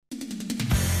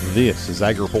This is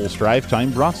AgriPulse Drive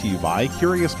Time, brought to you by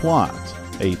Curious Plot,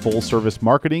 a full-service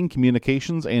marketing,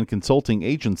 communications, and consulting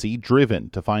agency driven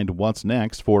to find what's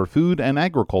next for food and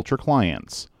agriculture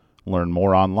clients. Learn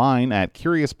more online at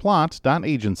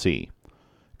curiousplot.agency.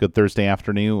 Good Thursday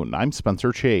afternoon. I'm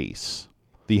Spencer Chase.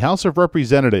 The House of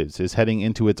Representatives is heading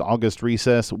into its August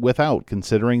recess without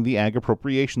considering the Ag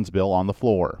Appropriations Bill on the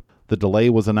floor. The delay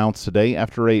was announced today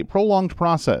after a prolonged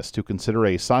process to consider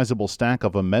a sizable stack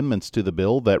of amendments to the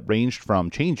bill that ranged from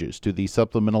changes to the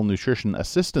Supplemental Nutrition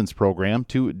Assistance Program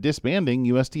to disbanding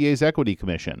USDA's Equity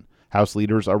Commission. House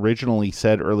leaders originally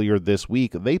said earlier this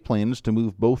week they planned to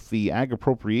move both the Ag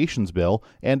Appropriations Bill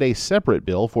and a separate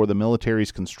bill for the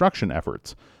military's construction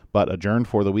efforts, but adjourned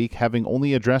for the week, having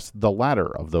only addressed the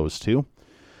latter of those two.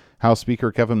 House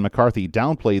Speaker Kevin McCarthy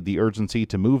downplayed the urgency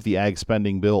to move the ag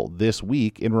spending bill this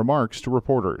week in remarks to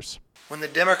reporters. When the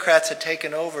Democrats had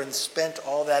taken over and spent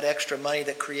all that extra money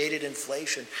that created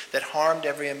inflation, that harmed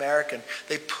every American,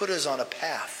 they put us on a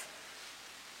path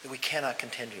that we cannot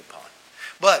continue upon.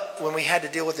 But when we had to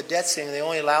deal with the debt ceiling, they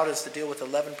only allowed us to deal with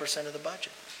 11% of the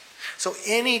budget. So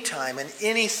any time and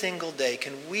any single day,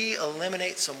 can we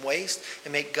eliminate some waste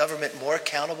and make government more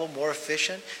accountable, more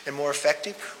efficient, and more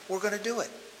effective? We're going to do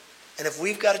it. And if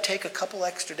we've got to take a couple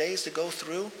extra days to go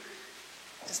through,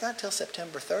 it's not till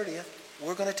September 30th.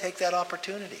 We're going to take that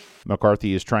opportunity.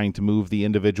 McCarthy is trying to move the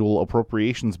individual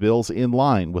appropriations bills in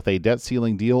line with a debt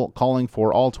ceiling deal, calling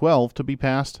for all 12 to be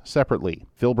passed separately.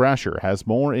 Phil Brasher has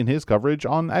more in his coverage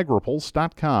on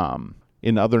agripulse.com.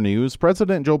 In other news,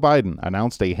 President Joe Biden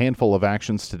announced a handful of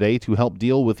actions today to help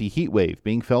deal with the heat wave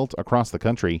being felt across the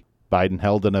country. Biden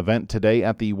held an event today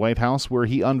at the White House where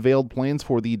he unveiled plans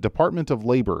for the Department of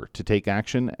Labor to take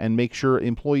action and make sure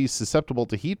employees susceptible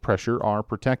to heat pressure are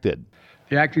protected.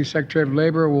 The Acting Secretary of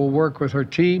Labor will work with her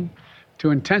team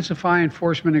to intensify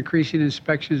enforcement, increasing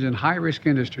inspections in high-risk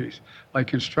industries like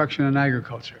construction and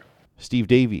agriculture. Steve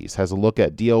Davies has a look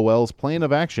at DOL's plan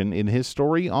of action in his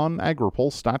story on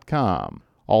agripulse.com.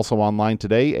 Also online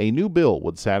today, a new bill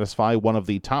would satisfy one of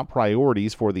the top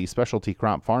priorities for the Specialty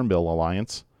Crop Farm Bill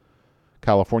Alliance.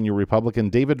 California Republican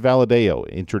David Valadao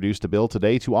introduced a bill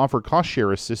today to offer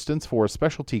cost-share assistance for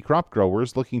specialty crop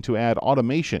growers looking to add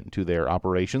automation to their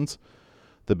operations.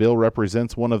 The bill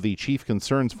represents one of the chief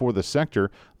concerns for the sector,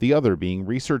 the other being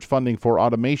research funding for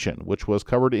automation, which was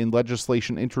covered in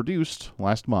legislation introduced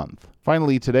last month.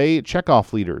 Finally today,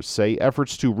 checkoff leaders say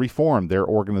efforts to reform their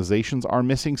organizations are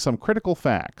missing some critical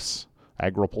facts.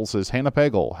 AgriPulse's Hannah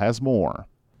Pagel has more.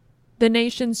 The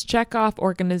nation's checkoff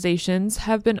organizations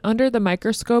have been under the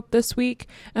microscope this week,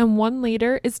 and one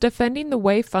leader is defending the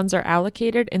way funds are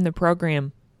allocated in the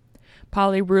program.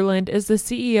 Polly Ruland is the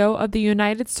CEO of the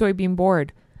United Soybean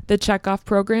Board, the checkoff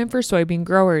program for soybean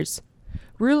growers.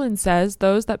 Ruland says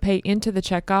those that pay into the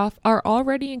checkoff are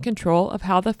already in control of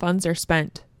how the funds are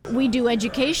spent. We do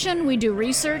education, we do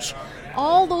research,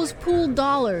 all those pooled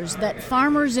dollars that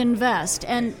farmers invest.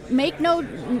 And make no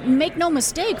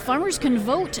mistake, farmers can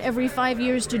vote every 5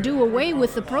 years to do away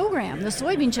with the program, the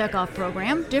soybean checkoff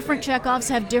program. Different checkoffs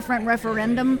have different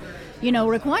referendum,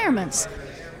 requirements.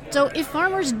 So if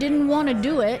farmers didn't want to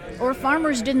do it, or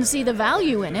farmers didn't see the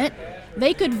value in it,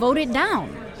 they could vote it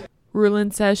down.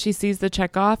 Ruland says she sees the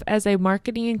checkoff as a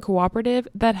marketing cooperative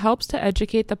that helps to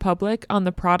educate the public on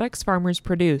the products farmers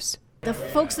produce. The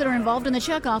folks that are involved in the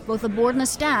checkoff, both the board and the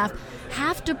staff,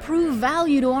 have to prove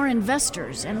value to our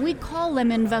investors, and we call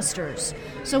them investors.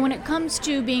 So when it comes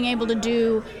to being able to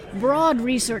do broad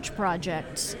research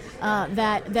projects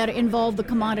that involve the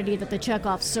commodity that the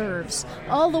checkoff serves,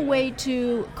 all the way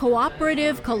to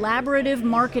cooperative, collaborative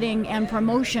marketing and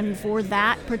promotion for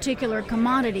that particular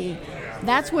commodity,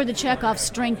 that's where the checkoff's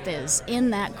strength is,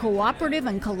 in that cooperative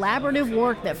and collaborative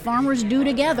work that farmers do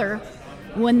together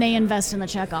when they invest in the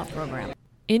checkoff program.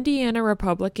 Indiana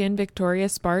Republican Victoria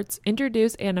Spartz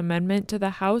introduced an amendment to the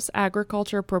House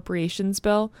Agriculture Appropriations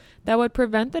Bill that would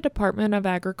prevent the Department of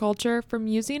Agriculture from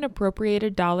using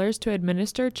appropriated dollars to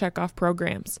administer checkoff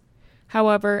programs.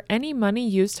 However, any money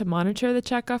used to monitor the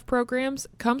checkoff programs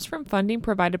comes from funding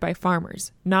provided by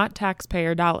farmers, not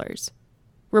taxpayer dollars.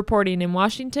 Reporting in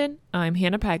Washington, I'm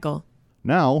Hannah Pagel.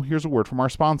 Now, here's a word from our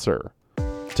sponsor.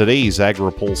 Today's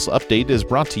AgriPulse update is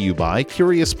brought to you by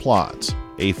Curious Plot,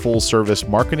 a full-service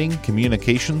marketing,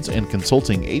 communications, and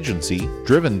consulting agency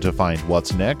driven to find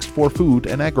what's next for food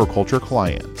and agriculture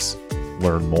clients.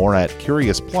 Learn more at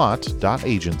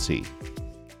curiousplot.agency.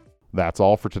 That's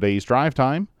all for today's Drive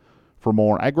Time. For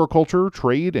more agriculture,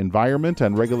 trade, environment,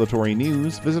 and regulatory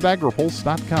news, visit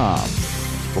agripulse.com.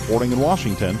 Reporting in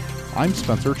Washington, I'm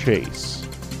Spencer Chase.